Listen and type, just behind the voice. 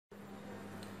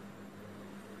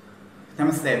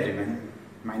Namaste everyone,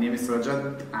 my name is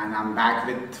Rajat and I'm back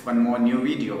with one more new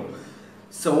video.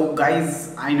 So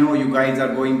guys, I know you guys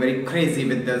are going very crazy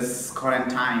with this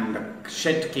quarantine. The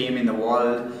shit came in the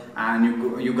world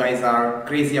and you guys are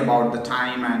crazy about the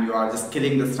time and you are just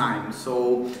killing this time.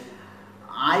 So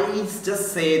I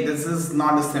just say this is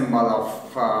not a symbol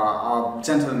of a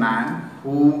gentleman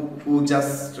who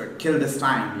just killed this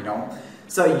time, you know.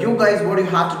 So you guys, what you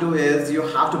have to do is you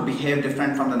have to behave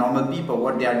different from the normal people,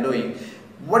 what they are doing.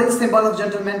 What is symbol of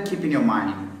gentleman? Keep in your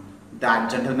mind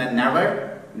that gentleman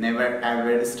never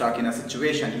ever stuck in a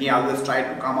situation. He always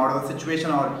tried to come out of the situation,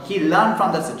 or he learned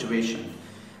from the situation.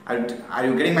 Are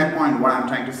you getting my point? What I'm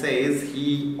trying to say is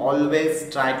he always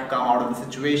tried to come out of the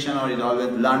situation, or he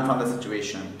always learned from the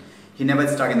situation. He never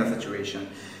stuck in the situation.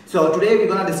 So today we're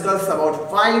gonna discuss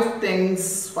about 5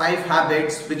 things, 5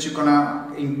 habits which you're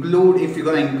gonna include if you're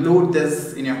gonna include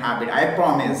this in your habit. I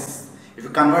promise, if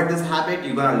you convert this habit,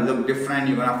 you're gonna look different.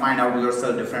 You're gonna find out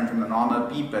yourself different from the normal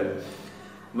people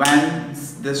when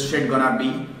this shit gonna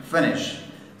be finished.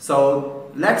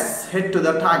 So let's hit to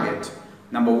the target.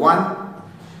 Number 1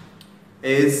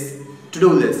 is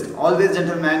to-do list. Always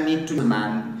gentlemen need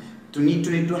to need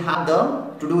to have the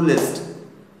to-do list.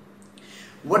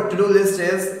 What to-do list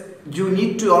is, you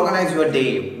need to organize your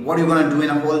day. What are you gonna do in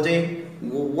a whole day?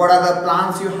 What are the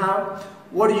plans you have?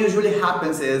 What usually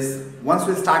happens is, once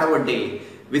we start our day,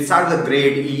 we start with a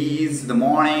great ease, the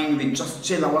morning, we just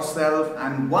chill ourselves,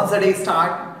 and once the day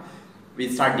starts, we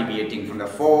start deviating from the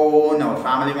phone, our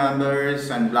family members,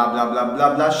 and blah blah blah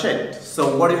blah blah shit.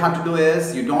 So what you have to do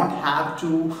is, you don't have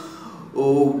to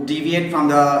deviate from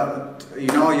the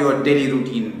your daily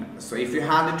routine. So if you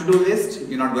have the to-do list,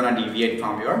 you're not gonna deviate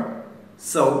from your.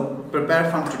 So prepare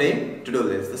from today to-do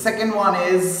list. The second one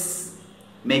is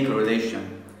make a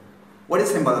relation. What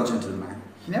is symbol of gentleman?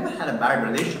 He never had a bad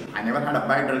relation. I never had a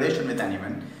bad relation with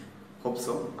anyone. Hope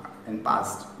so in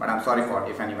past, but I'm sorry for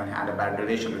if anyone had a bad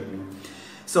relation with me.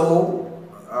 So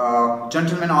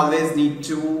gentlemen always need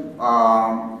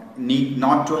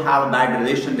not to have a bad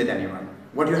relation with anyone.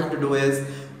 What you have to do is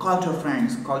call to your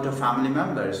friends, call to your family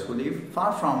members who live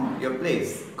far from your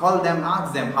place. Call them,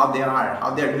 ask them how they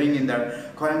are doing in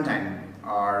their quarantine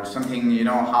or something,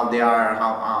 how they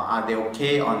are they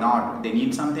okay or not, they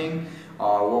need something,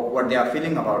 or what they are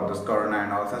feeling about this corona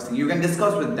and all such things. You can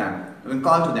discuss with them, you can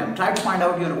call to them, try to find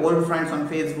out your old friends on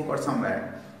Facebook or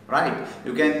somewhere, right?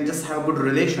 You can just have a good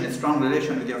relation, a strong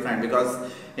relation with your friend, because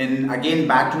again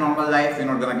back to normal life, you're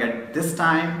not gonna get this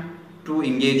time to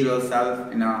engage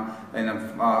yourself in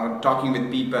talking with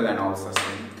people and all such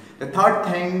things. The third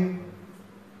thing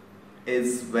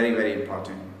is very, very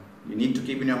important. You need to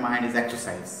keep in your mind is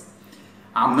exercise.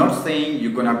 I'm not saying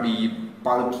you're gonna be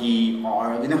bulky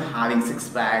or having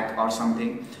six-pack or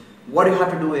something. What you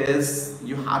have to do is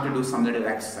you have to do some little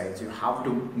exercise. You have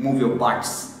to move your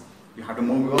butts. You have to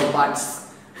move your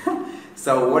butts.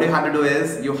 So what you have to do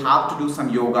is you have to do some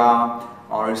yoga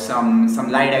or some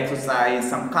light exercise,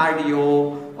 some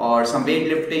cardio or some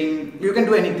weightlifting. You can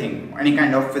do anything, any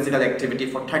kind of physical activity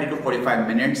for 30 to 45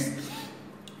 minutes,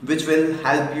 which will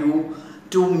help you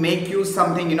to make you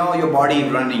something, your body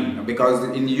running. Because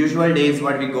in usual days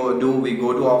what we go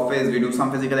to office, we do some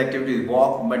physical activities,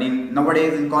 walk, but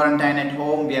nowadays in quarantine at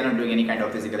home, we are not doing any kind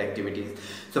of physical activities.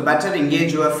 So better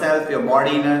engage yourself, your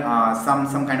body in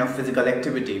some kind of physical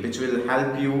activity, which will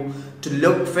help you to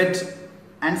look fit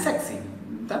and sexy.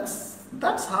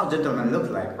 That's how gentlemen look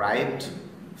like, right?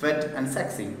 Fit and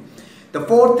sexy. The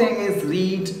fourth thing is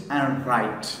read and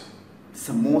write. It's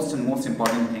the most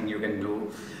important thing you can do.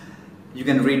 You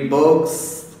can read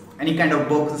books, any kind of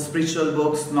books, spiritual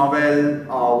books,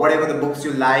 novel, or whatever the books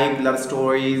you like, love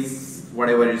stories,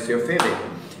 whatever is your favorite.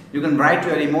 You can write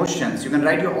your emotions. You can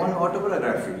write your own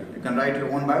autobiography. You can write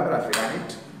your own biography,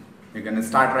 right? You can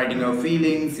start writing your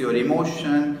feelings, your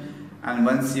emotion, and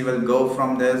once you will go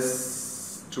from this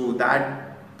to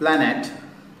that planet,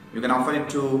 you can offer it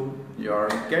to your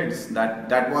kids.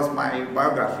 That was my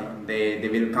biography. They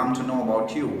will come to know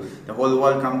about you. The whole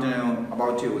world come to know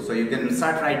about you. So you can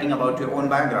start writing about your own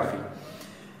biography.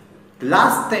 The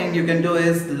last thing you can do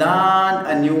is learn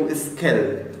a new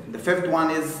skill. The fifth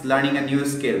one is learning a new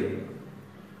skill.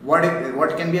 What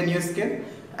can be a new skill?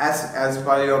 As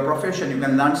per your profession, you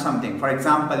can learn something. For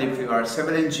example, if you are a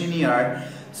civil engineer,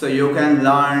 so you can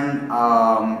learn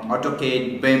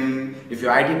AutoCAD, BIM. If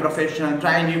you're IT professional,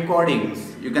 try new codings.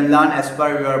 You can learn as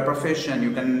per your profession.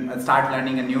 You can start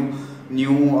learning a new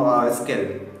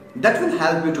skill. That will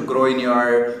help you to grow in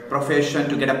your profession,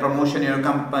 to get a promotion in your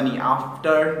company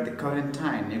after the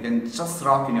quarantine. You can just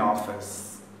rock in your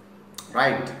office,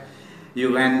 right?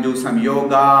 You can do some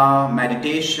yoga,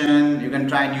 meditation, you can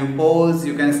try new pose,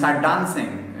 you can start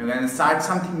dancing, you can start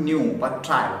something new, but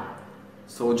try.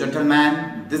 So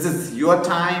gentlemen, this is your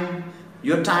time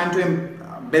to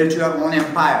build your own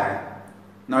empire.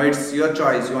 Now it's your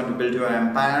choice, you want to build your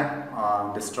empire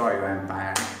or destroy your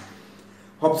empire.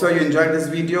 Hope so you enjoyed this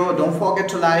video. Don't forget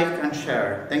to like and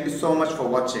share. Thank you so much for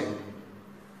watching.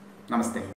 Namaste.